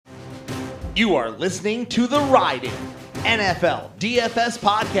You are listening to the Ride In NFL DFS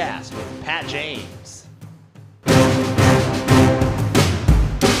podcast with Pat James.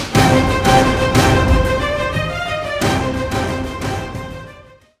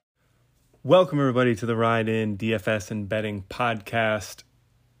 Welcome, everybody, to the Ride In DFS and Betting podcast.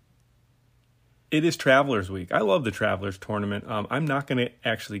 It is Travelers Week. I love the Travelers Tournament. I'm not going to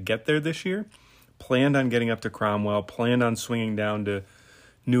actually get there this year. Planned on getting up to Cromwell. Planned on swinging down to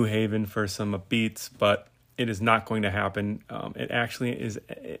New Haven for some beats, but it is not going to happen.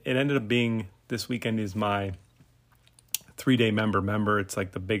 It ended up being, this weekend is my 3-day member. It's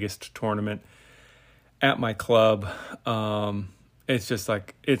like the biggest tournament at my club. It's just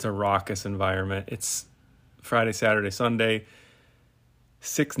like, it's a raucous environment. It's Friday, Saturday, Sunday,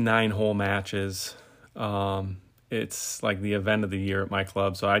 6 9-hole matches. It's like the event of the year at my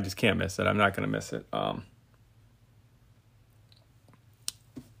club, so I just can't miss it. I'm not going to miss it.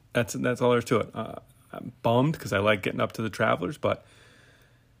 That's all there's to it. I'm bummed because I like getting up to the Travelers, but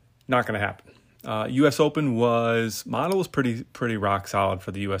not going to happen. U.S. Open model was pretty rock solid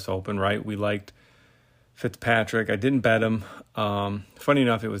for the U.S. Open, right? We liked Fitzpatrick. I didn't bet him. Funny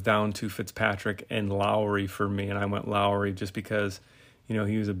enough, it was down to Fitzpatrick and Lowry for me, and I went Lowry just because, he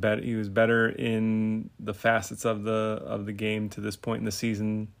was better in the facets of the game to this point in the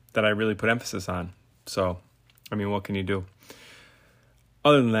season that I really put emphasis on. So, what can you do?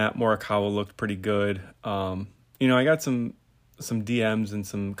 Other than that, Morikawa looked pretty good. I got some DMs and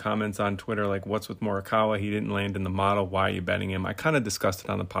some comments on Twitter like, what's with Morikawa? He didn't land in the model. Why are you betting him? I kind of discussed it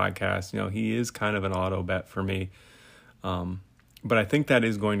on the podcast. He is kind of an auto bet for me. But I think that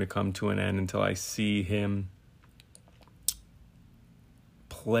is going to come to an end until I see him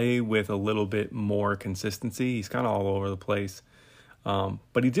play with a little bit more consistency. He's kind of all over the place.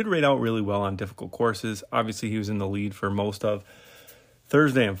 But he did rate out really well on difficult courses. Obviously, he was in the lead for most of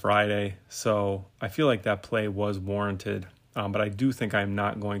Thursday and Friday. So I feel like that play was warranted. But I do think I'm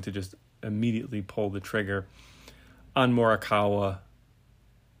not going to just immediately pull the trigger on Morikawa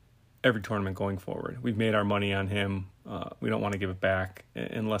every tournament going forward. We've made our money on him. We don't want to give it back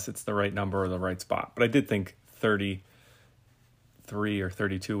unless it's the right number or the right spot. But I did think 33 or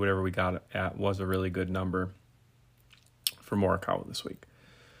 32, whatever we got at, was a really good number for Morikawa this week.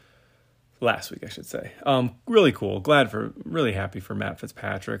 Last week, I should say. Really cool. Really happy for Matt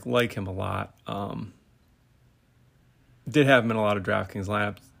Fitzpatrick. Like him a lot. Did have him in a lot of DraftKings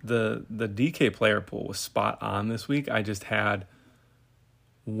lineups. The DK player pool was spot on this week. I just had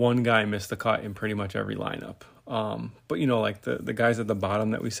one guy miss the cut in pretty much every lineup. But like the guys at the bottom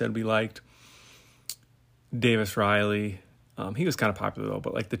that we said we liked, Davis Riley, he was kind of popular though.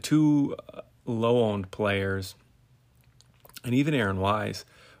 But like the two low-owned players, and even Aaron Wise,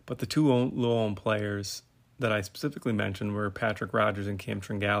 but the two low-owned players that I specifically mentioned were Patrick Rodgers and Cam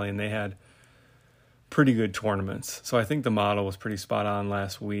Tringali, and they had pretty good tournaments. So I think the model was pretty spot on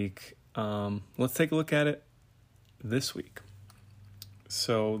last week. Let's take a look at it this week.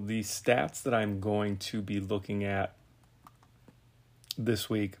 So the stats that I'm going to be looking at this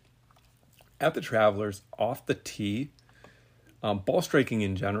week at the Travelers, off the tee, ball striking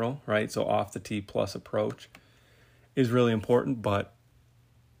in general, right? So off the tee plus approach is really important, but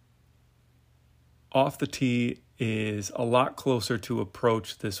off the tee is a lot closer to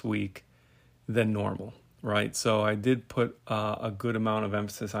approach this week than normal, right? So I did put a good amount of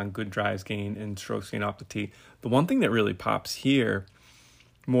emphasis on good drives gained and strokes gained off the tee. The one thing that really pops here,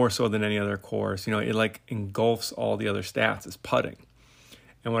 more so than any other course, it like engulfs all the other stats, is putting.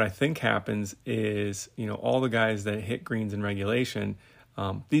 And what I think happens is, all the guys that hit greens in regulation,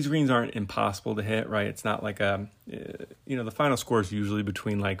 these greens aren't impossible to hit, right? It's not like the final score is usually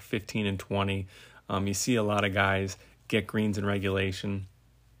between like 15 and 20. You see a lot of guys get greens in regulation.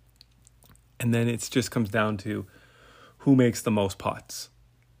 And then it just comes down to who makes the most putts.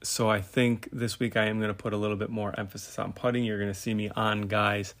 So I think this week I am going to put a little bit more emphasis on putting. You're going to see me on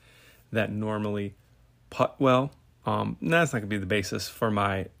guys that normally putt well. That's not going to be the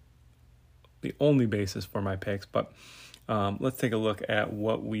only basis for my picks, but let's take a look at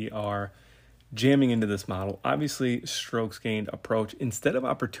what we are jamming into this model. Obviously, strokes gained, approach. Instead of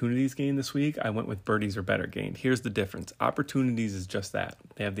opportunities gained this week, I went with birdies or better gained. Here's the difference. Opportunities is just that.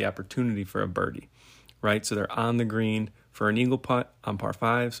 They have the opportunity for a birdie, right? So they're on the green for an eagle putt on par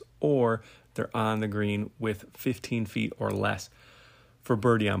 5s, or they're on the green with 15 feet or less for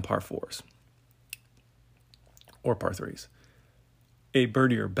birdie on par 4s or par 3s. A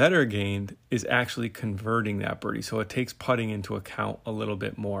birdie or better gained is actually converting that birdie. So it takes putting into account a little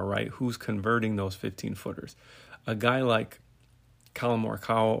bit more, right? Who's converting those 15-footers? A guy like Collin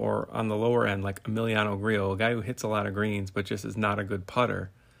Morikawa, or on the lower end, like Emiliano Grillo, a guy who hits a lot of greens but just is not a good putter,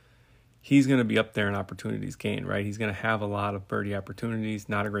 he's going to be up there in opportunities gained, right? He's going to have a lot of birdie opportunities.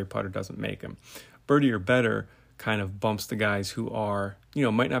 Not a great putter doesn't make him. Birdie or better kind of bumps the guys who are,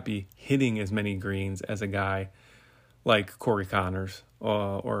 might not be hitting as many greens as a guy like Corey Connors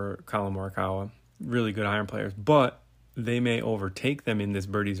or Colin Morikawa, really good iron players, but they may overtake them in this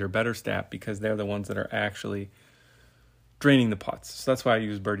birdies or better stat because they're the ones that are actually draining the putts. So that's why I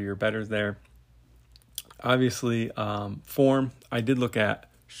use birdie or betters there. Obviously, form, I did look at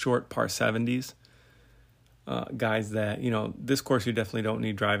short par 70s. Guys that, this course you definitely don't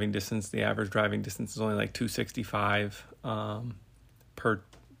need driving distance. The average driving distance is only like 265 per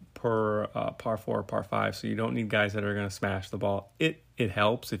par 4, par 5. So you don't need guys that are going to smash the ball. It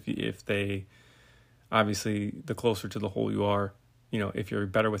helps if they, obviously, the closer to the hole you are, if you're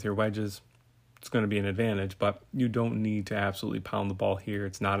better with your wedges, it's going to be an advantage. But you don't need to absolutely pound the ball here.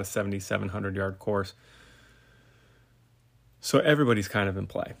 It's not a 7,700 yard course. So everybody's kind of in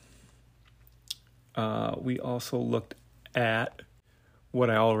play. We also looked at what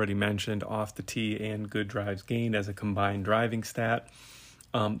I already mentioned, off the tee and good drives gained as a combined driving stat.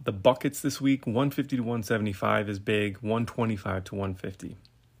 The buckets this week, 150 to 175 is big, 125 to 150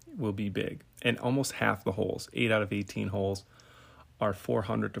 will be big. And almost half the holes, 8 out of 18 holes, are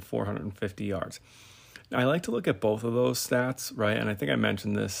 400 to 450 yards. Now, I like to look at both of those stats, right? And I think I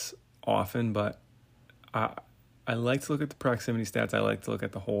mentioned this often, but I like to look at the proximity stats. I like to look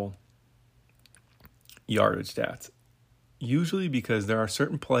at the whole yardage stats. Usually because there are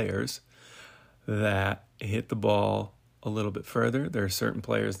certain players that hit the ball a little bit further. There are certain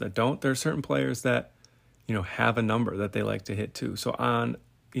players that don't. There are certain players that, have a number that they like to hit too. So on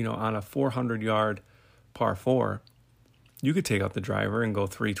a 400 yard par 4, you could take out the driver and go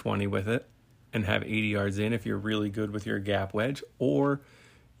 320 with it and have 80 yards in if you're really good with your gap wedge, or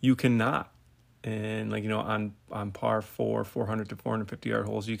you cannot. And on par 4, 400 to 450 yard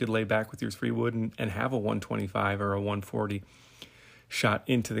holes, you could lay back with your 3-wood and have a 125 or a 140 shot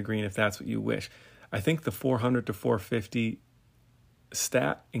into the green if that's what you wish. I think the 400 to 450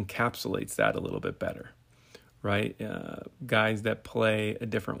 stat encapsulates that a little bit better, right? Guys that play a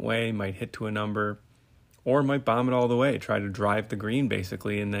different way might hit to a number or might bomb it all the way, try to drive the green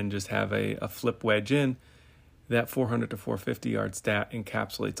basically, and then just have a flip wedge in. That 400 to 450 yard stat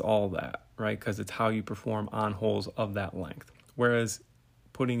encapsulates all that, right? Because it's how you perform on holes of that length. Whereas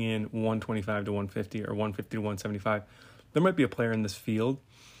putting in 125 to 150 or 150 to 175, there might be a player in this field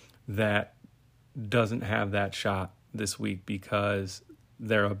that doesn't have that shot this week because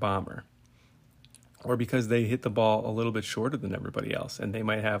they're a bomber, or because they hit the ball a little bit shorter than everybody else, and they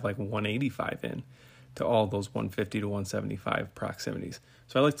might have like 185 in to all those 150 to 175 proximities.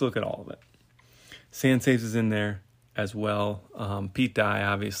 So I like to look at all of it. Sand saves is in there as well. Pete Dye,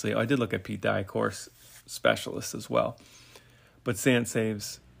 obviously. I did look at Pete Dye, course specialist as well. But sand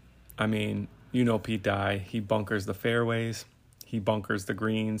saves, Pete Dye, he bunkers the fairways. He bunkers the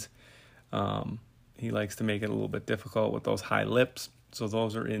greens. He likes to make it a little bit difficult with those high lips. So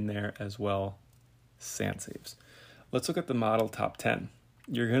those are in there as well, sand saves. Let's look at the model top 10.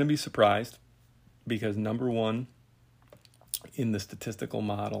 You're going to be surprised because number 1 in the statistical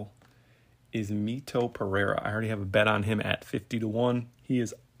model is Mito Pereira. I already have a bet on him at 50 to 1. He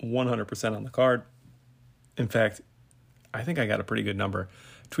is 100% on the card. In fact, I think I got a pretty good number.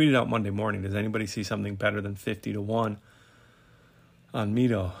 Tweeted out Monday morning. Does anybody see something better than 50 to 1 on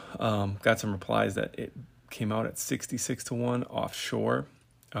Mito? Got some replies that it came out at 66 to 1 offshore.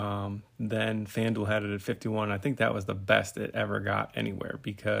 Then FanDuel had it at 51. I think that was the best it ever got anywhere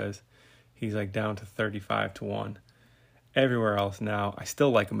because he's like down to 35 to 1. Everywhere else now, I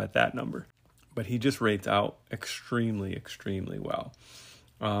still like him at that number. But he just rates out extremely, extremely well.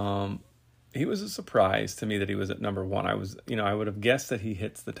 He was a surprise to me that he was at number 1. I would have guessed that he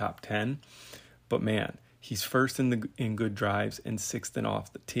hits the top 10, but man, he's first in good drives and 6th in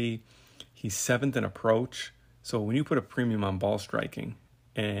off the tee. He's 7th in approach. So when you put a premium on ball striking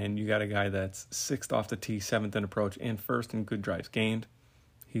and you got a guy that's 6th off the tee, 7th in approach, and 1st in good drives gained,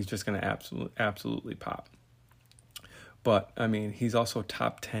 he's just going to absolutely pop. But he's also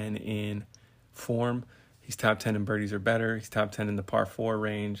top 10 in form. He's top 10 in birdies or better. He's top 10 in the par 4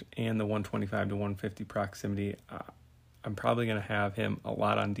 range and the 125 to 150 proximity. I'm probably going to have him a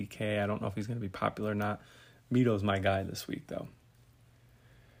lot on DK. I don't know if he's going to be popular or not. Mito's my guy this week, though.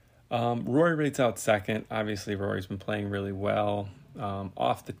 Rory rates out 2nd. Obviously, Rory's been playing really well.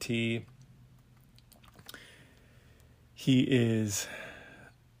 Off the tee, he is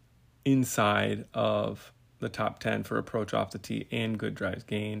inside of the top 10 for approach off the tee and good drives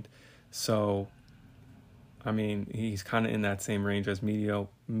gained. So, he's kind of in that same range as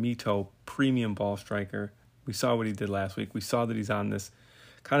Mito, premium ball striker. We saw what he did last week. We saw that he's on this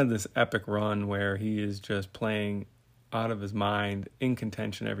kind of this epic run where he is just playing out of his mind, in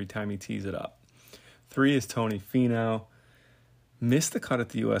contention every time he tees it up. 3 is Tony Finau. Missed the cut at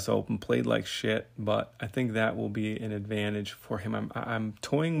the U.S. Open, played like shit, but I think that will be an advantage for him. I'm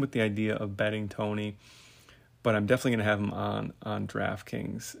toying with the idea of betting Tony, but I'm definitely going to have him on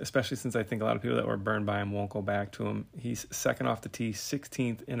DraftKings, especially since I think a lot of people that were burned by him won't go back to him. He's second off the tee,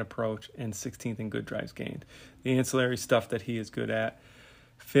 16th in approach, and 16th in good drives gained. The ancillary stuff that he is good at,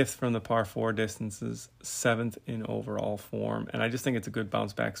 5th from the par 4 distances, 7th in overall form, and I just think it's a good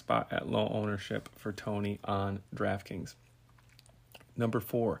bounce back spot at low ownership for Tony on DraftKings. Number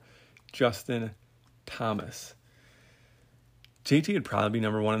 4, Justin Thomas. JT would probably be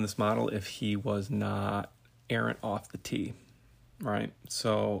number 1 in this model if he was not errant off the tee, right?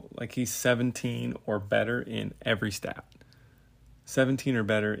 So like he's 17 or better in every stat. 17 or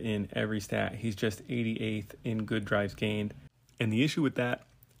better in every stat. He's just 88th in good drives gained. And the issue with that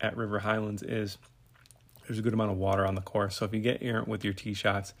at River Highlands is there's a good amount of water on the course. So if you get errant with your tee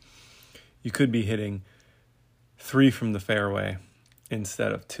shots, you could be hitting 3 from the fairway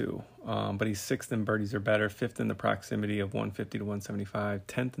instead of 2. But he's 6th in birdies or better, 5th in the proximity of 150 to 175,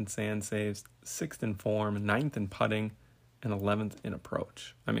 10th in sand saves, 6th in form, 9th in putting, and 11th in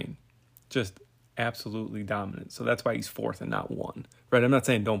approach. I mean, just absolutely dominant. So that's why he's 4th and not 1. Right? I'm not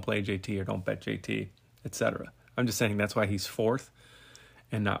saying don't play JT or don't bet JT, etc. I'm just saying that's why he's 4th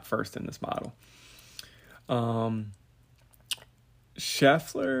and not 1st in this model.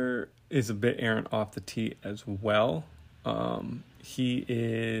 Scheffler is a bit errant off the tee as well.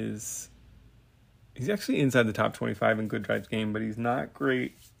 He's actually inside the top 25 in good drives gained, but he's not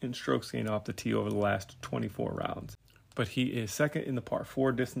great in strokes gained off the tee over the last 24 rounds. But he is second in the par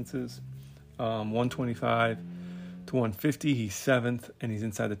 4 distances, 125 to 150. He's 7th, and he's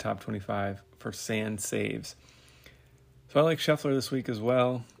inside the top 25 for sand saves. So I like Scheffler this week as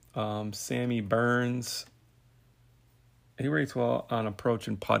well. Sammy Burns, he rates well on approach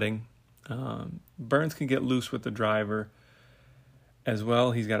and putting. Burns can get loose with the driver as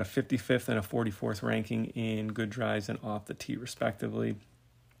well. He's got a 55th and a 44th ranking in good drives and off the tee, respectively.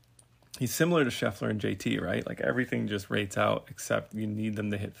 He's similar to Scheffler and JT, right? Like everything just rates out except you need them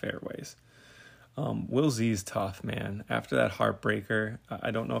to hit fairways. Will Z's tough, man. After that heartbreaker,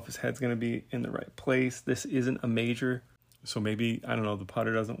 I don't know if his head's going to be in the right place. This isn't a major, so maybe, I don't know, the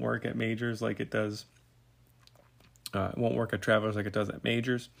putter doesn't work at majors like it does. It won't work at Travelers like it does at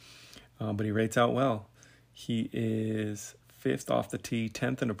majors, but he rates out well. He is 5th off the tee,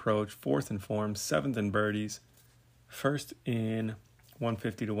 10th in approach, 4th in form, 7th in birdies, 1st in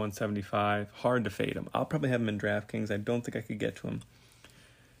 150 to 175. Hard to fade him. I'll probably have him in DraftKings. I don't think I could get to him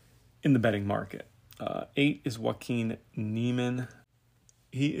in the betting market. 8 is Joaquin Niemann.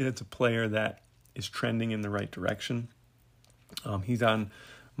 He is a player that is trending in the right direction. He's on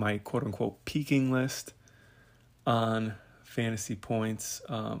my quote-unquote peaking list on fantasy points,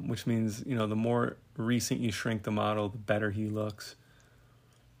 which means, the more recent you shrink the model, the better he looks.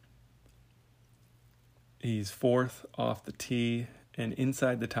 He's 4th off the tee and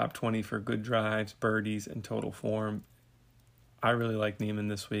inside the top 20 for good drives, birdies, and total form. I really like Neiman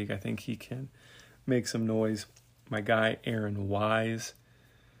this week. I think he can make some noise. My guy, Aaron Wise,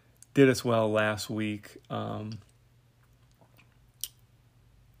 did us well last week.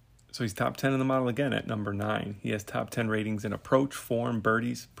 So he's top 10 in the model again at number 9. He has top 10 ratings in approach, form,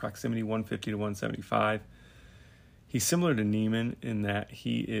 birdies, proximity 150 to 175. He's similar to Neiman in that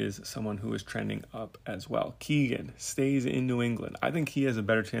he is someone who is trending up as well. Keegan stays in New England. I think he has a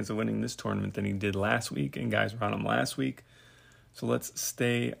better chance of winning this tournament than he did last week, and guys were on him last week. So let's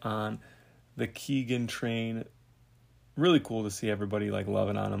stay on the Keegan train. Really cool to see everybody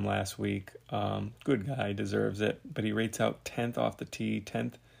loving on him last week. Good guy, deserves it. But he rates out 10th off the tee,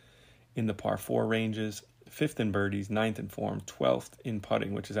 10th in the par 4 ranges, 5th in birdies, 9th in form, 12th in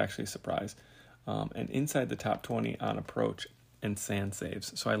putting, which is actually a surprise, and inside the top 20 on approach and sand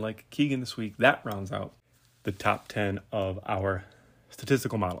saves. So I like Keegan this week. That rounds out the top 10 of our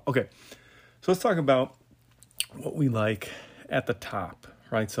statistical model. Okay, so let's talk about what we like at the top,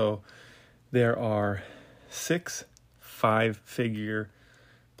 right? So there are 6 5-figure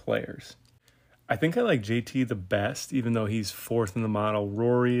players. I think I like JT the best, even though he's 4th in the model.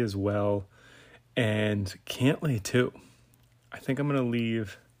 Rory as well, and Cantlay too. I think I'm going to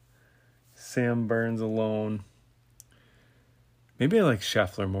leave Sam Burns alone. Maybe I like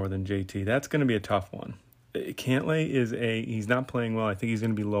Scheffler more than JT. That's going to be a tough one. Cantlay he's not playing well. I think he's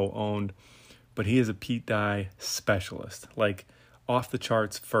going to be low owned, but he is a Pete Dye specialist, off the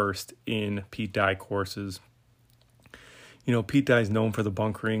charts first in Pete Dye courses. Pete Dye's known for the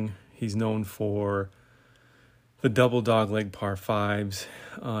bunkering. He's known for the double dogleg par fives.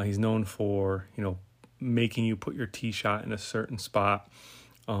 He's known for, making you put your tee shot in a certain spot,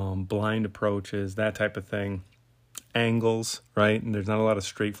 blind approaches, that type of thing, angles, right? And there's not a lot of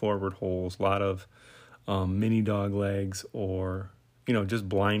straightforward holes, a lot of mini dog legs or, just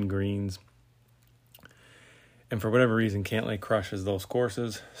blind greens. And for whatever reason, Cantlay crushes those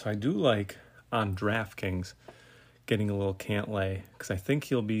courses. So I do like on DraftKings getting a little Cantlay because I think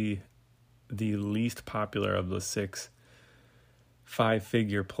he'll be the least popular of the 6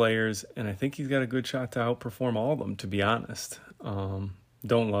 5-figure players, and I think he's got a good shot to outperform all of them, to be honest. Don't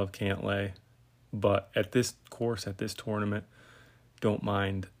love Cantlay, but at this course, at this tournament, don't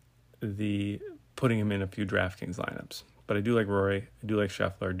mind the putting him in a few DraftKings lineups. But I do like Rory, I do like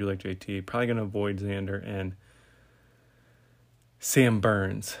Scheffler, I do like JT. Probably going to avoid Xander and Sam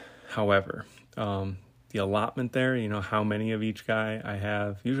Burns. However, the allotment there, how many of each guy I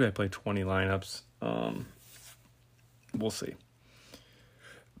have. Usually I play 20 lineups. We'll see.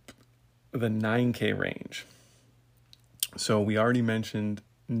 The 9K range. So we already mentioned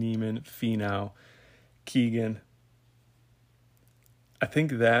Neiman, Finau, Keegan. I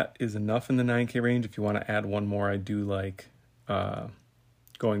think that is enough in the 9K range. If you want to add one more, I do like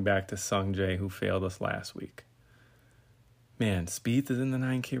going back to Sung Jae, who failed us last week. Man, Spieth is in the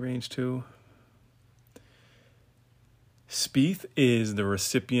 9K range too. Spieth is the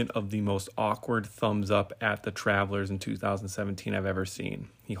recipient of the most awkward thumbs up at the Travelers in 2017 I've ever seen.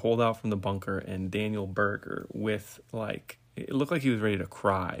 He holed out from the bunker, and Daniel Berger with it looked like he was ready to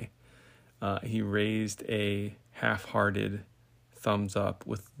cry. He raised a half-hearted thumbs up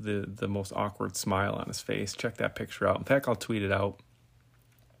with the most awkward smile on his face. Check that picture out. In fact, I'll tweet it out.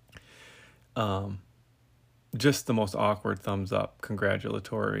 Just the most awkward thumbs up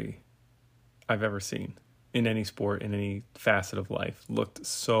congratulatory I've ever seen. In any sport, in any facet of life, looked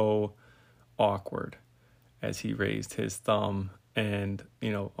so awkward as he raised his thumb and,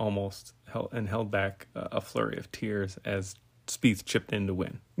 almost held back a flurry of tears as Spieth chipped in to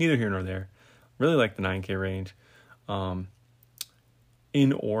win. Neither here nor there. Really like the 9K range.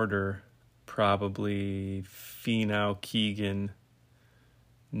 In order, probably Finau, Keegan,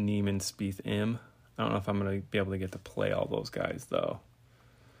 Neiman, Spieth, Im. I don't know if I'm going to be able to get to play all those guys, though.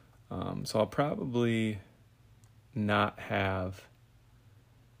 So I'll probably not have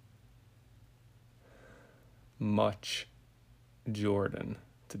much Jordan,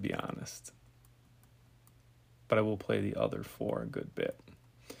 to be honest. But I will play the other 4 a good bit.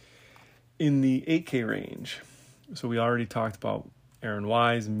 In the 8K range, so we already talked about Aaron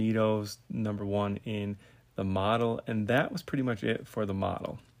Wise, Mito's number 1 in the model, and that was pretty much it for the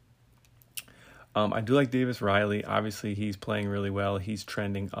model. I do like Davis Riley. Obviously, he's playing really well. He's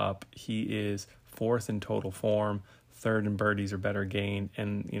trending up. He is 4th in total form, 3rd in birdies or better gain,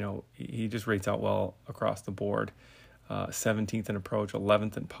 and he just rates out well across the board. 17th in approach,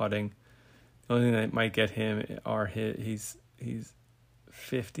 11th in putting. The only thing that might get him are he's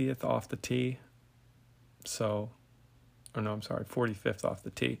 50th off the tee. 45th off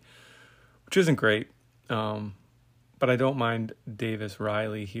the tee, which isn't great. But I don't mind Davis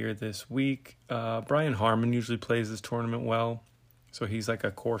Riley here this week. Brian Harmon usually plays this tournament well, so he's like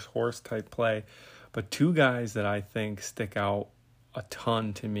a course horse type play. But 2 guys that I think stick out a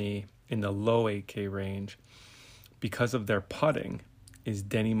ton to me in the low 8K range because of their putting is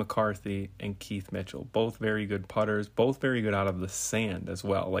Denny McCarthy and Keith Mitchell. Both very good putters, both very good out of the sand as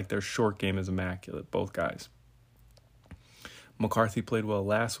well. Like their short game is immaculate, both guys. McCarthy played well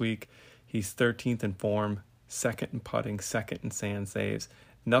last week. He's 13th in form, 2nd in putting, 2nd in sand saves.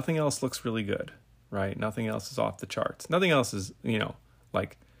 Nothing else looks really good, right? Nothing else is off the charts. Nothing else is,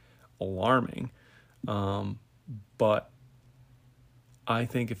 alarming. But I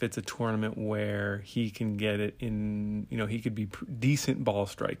think if it's a tournament where he can get it in, he could be decent ball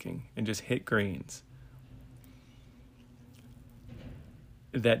striking and just hit greens,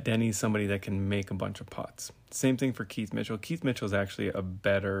 that Denny's somebody that can make a bunch of putts. Same thing for Keith Mitchell. Keith Mitchell's actually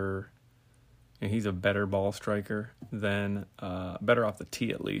he's a better ball striker than, better off the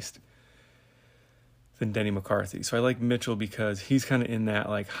tee at least, than Denny McCarthy. So I like Mitchell because he's kind of in that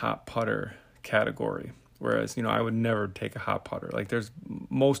hot putter category. Whereas, I would never take a hot putter. There's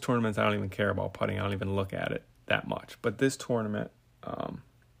most tournaments I don't even care about putting. I don't even look at it that much. But this tournament,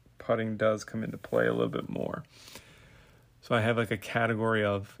 putting does come into play a little bit more. So I have a category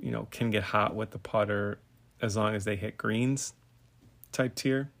of, can get hot with the putter as long as they hit greens type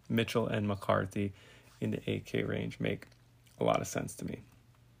tier. Mitchell and McCarthy in the 8K range make a lot of sense to me.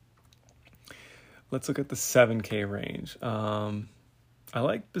 Let's look at the 7K range. I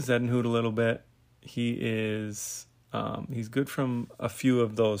like Bezuidenhout a little bit. He is He's good from a few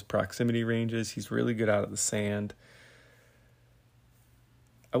of those proximity ranges. He's really good out of the sand.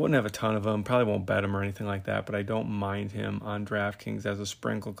 I wouldn't have a ton of him. Probably won't bet him or anything like that, but I don't mind him on DraftKings as a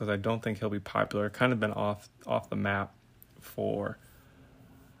sprinkle because I don't think he'll be popular. Kind of been off the map for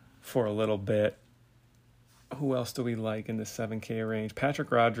a little bit. Who else do we like in the 7K range?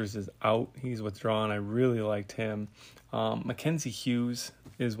 Patrick Rogers is out. He's withdrawn. I really liked him. Mackenzie Hughes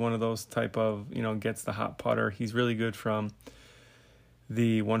is one of those type of, gets the hot putter. He's really good from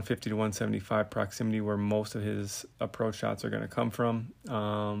the 150 to 175 proximity where most of his approach shots are going to come from.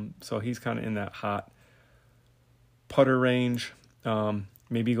 So he's kind of in that hot putter range.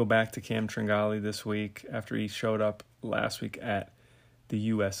 Maybe go back to Cam Tringali this week after he showed up last week at the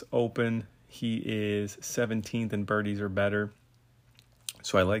U.S. Open. He is 17th in birdies or better.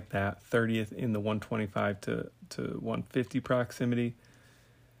 So I like that. 30th in the 125 to 150 proximity.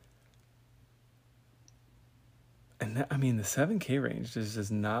 And the 7K range just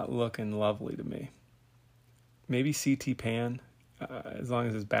is not looking lovely to me. Maybe CT Pan, as long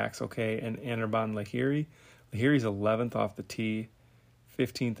as his back's okay, and Anirban Lahiri. Lahiri's 11th off the tee,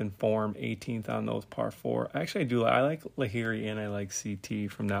 15th in form, 18th on those par 4. Actually, I like Lahiri and I like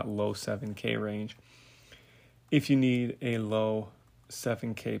CT from that low 7K range. If you need a low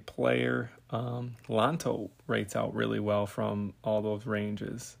 7K player, Lanto rates out really well from all those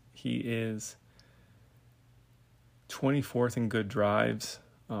ranges. He is 24th in good drives.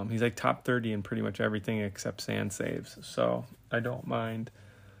 He's like top 30 in pretty much everything except sand saves. So I don't mind.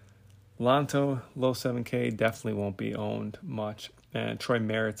 Lanto, low 7K, definitely won't be owned much. And Troy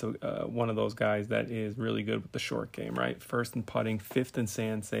Merritt's one of those guys that is really good with the short game, right? First in putting, 5th in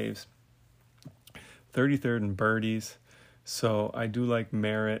sand saves, 33rd in birdies. So I do like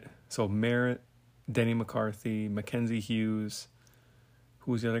Merritt. So Merritt, Denny McCarthy, Mackenzie Hughes,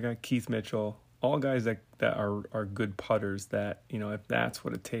 who's the other guy? Keith Mitchell. All guys that are good putters that, if that's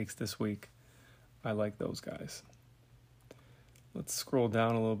what it takes this week, I like those guys. Let's scroll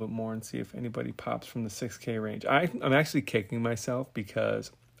down a little bit more and see if anybody pops from the 6K range. I'm actually kicking myself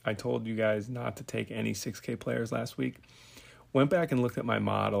because I told you guys not to take any 6K players last week. Went back and looked at my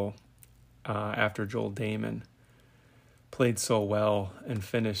model after Joel Damon played so well and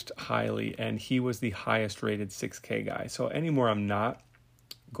finished highly, and he was the highest rated 6K guy. So anymore, I'm not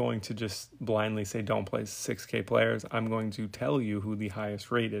going to just blindly say don't play 6K players. I'm going to tell you who the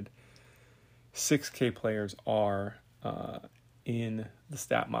highest rated 6K players are in the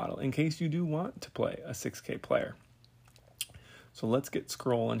stat model in case you do want to play a 6K player. So let's get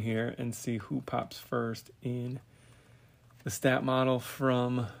scrolling here and see who pops first in the stat model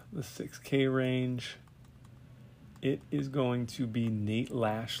from the 6K range. It is going to be Nate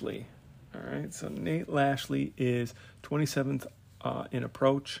Lashley. All right, so Nate Lashley is 27th in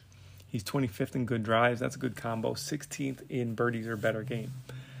approach. He's 25th in good drives. That's a good combo. 16th in birdies or better game.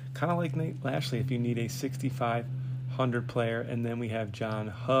 Kind of like Nate Lashley if you need a 6,500 player. And then we have John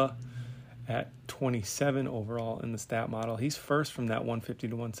Huh at 27 overall in the stat model. He's first from that 150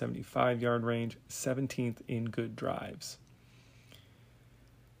 to 175 yard range. 17th in good drives.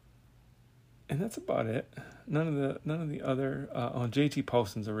 And that's about it. None of the other. JT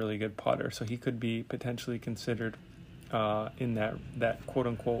Poston's a really good putter, so he could be potentially considered in that quote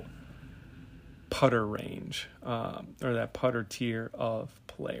unquote putter range or that putter tier of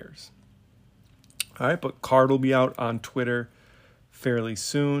players. All right, but card will be out on Twitter fairly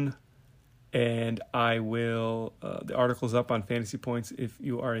soon, and I will. The article's up on Fantasy Points if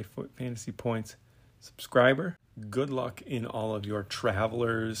you are a Fantasy Points subscriber. Good luck in all of your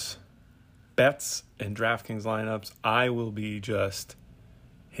Travelers bets and DraftKings lineups. I will be just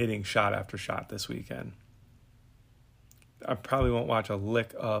hitting shot after shot this weekend. I probably won't watch a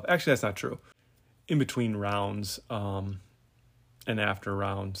lick of... Actually, that's not true. In between rounds and after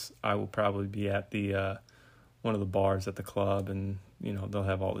rounds, I will probably be at the one of the bars at the club, and they'll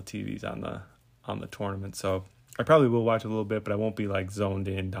have all the TVs on the tournament. So I probably will watch a little bit, but I won't be like zoned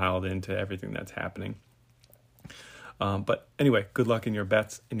in, dialed into everything that's happening. But anyway, good luck in your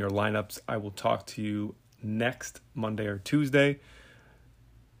bets, in your lineups. I will talk to you next Monday or Tuesday.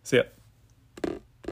 See ya.